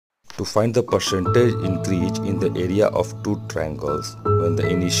To find the percentage increase in the area of two triangles when the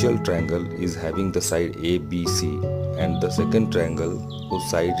initial triangle is having the side A, B, C and the second triangle whose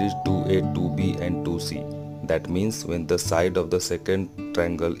side is 2A, 2B and 2C. That means when the side of the second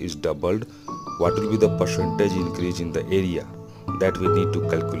triangle is doubled, what will be the percentage increase in the area? That we need to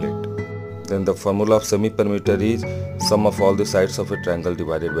calculate. Then the formula of semi-perimeter is sum of all the sides of a triangle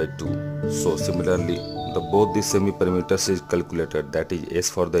divided by 2. So similarly, both the semi-perimeters is calculated, that is S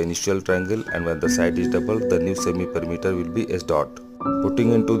for the initial triangle, and when the side is doubled, the new semi-perimeter will be S dot.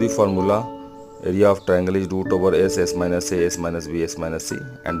 Putting into the formula, area of triangle is root over S, S minus A, S minus B, S minus C,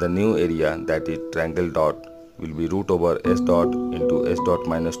 and the new area, that is triangle dot, will be root over S dot into S dot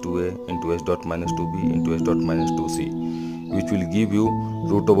minus 2A into S dot minus 2B into S dot minus 2C, which will give you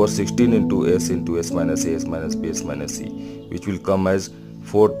root over 16 into S minus A, S minus B, S minus C, which will come as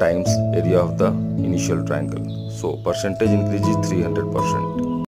 4 times area of the initial triangle. So percentage increase is 300%.